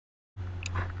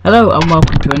Hello and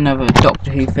welcome to another Doctor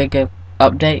Who figure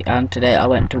update, and today I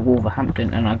went to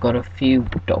Wolverhampton and I got a few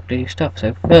Doctor Who stuff.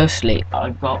 So firstly I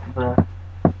got the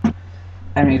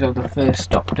enemies of the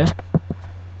first Doctor.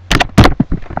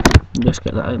 Just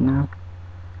get that out now.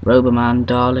 Roboman,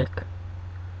 Dalek,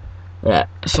 yeah,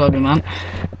 Cyberman.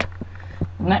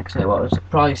 Nextly, what I was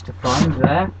surprised to find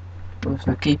there was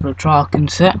the Keeper of Traken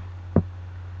set. I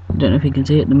don't know if you can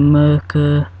see it, the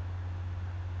Merker,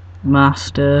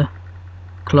 Master,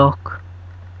 Clock.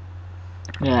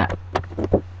 Yeah,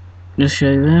 just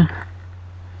show you there.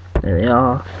 There they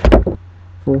are.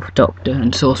 Fourth Doctor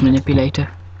and Source Manipulator.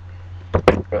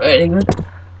 Really good.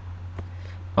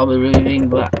 I'll be reviewing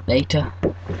that later.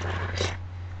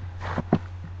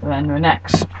 Then the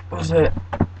next was a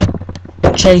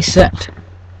Chase set.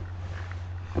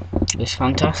 It's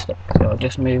fantastic. So I'll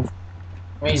just move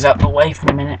these up away for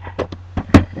a minute.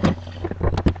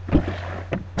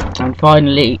 And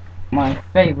finally, my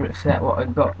favourite set, what I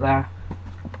got there,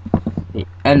 the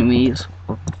enemies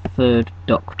of the third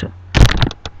Doctor,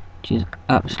 which is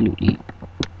absolutely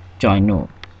ginormous.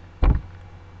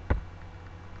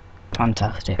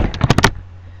 Fantastic.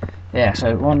 Yeah,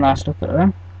 so one last look at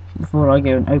them before I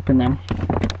go and open them.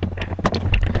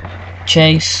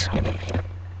 Chase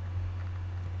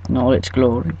in all its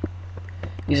glory.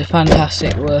 These are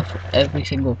fantastic, worth every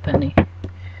single penny.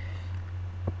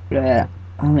 Yeah,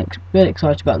 I'm a bit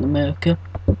excited about the Merker,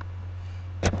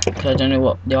 because I don't know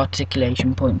what the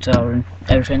articulation points are and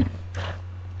everything.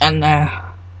 And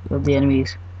the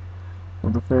enemies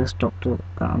of the first Doctor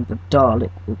and the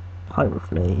Dalek with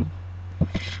Pyroflame.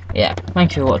 Yeah,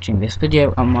 thank you for watching this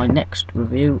video. And my next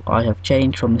review, I have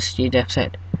changed from the Steve F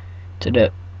set to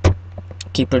the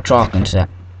Keeper of Traken set.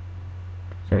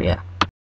 So yeah.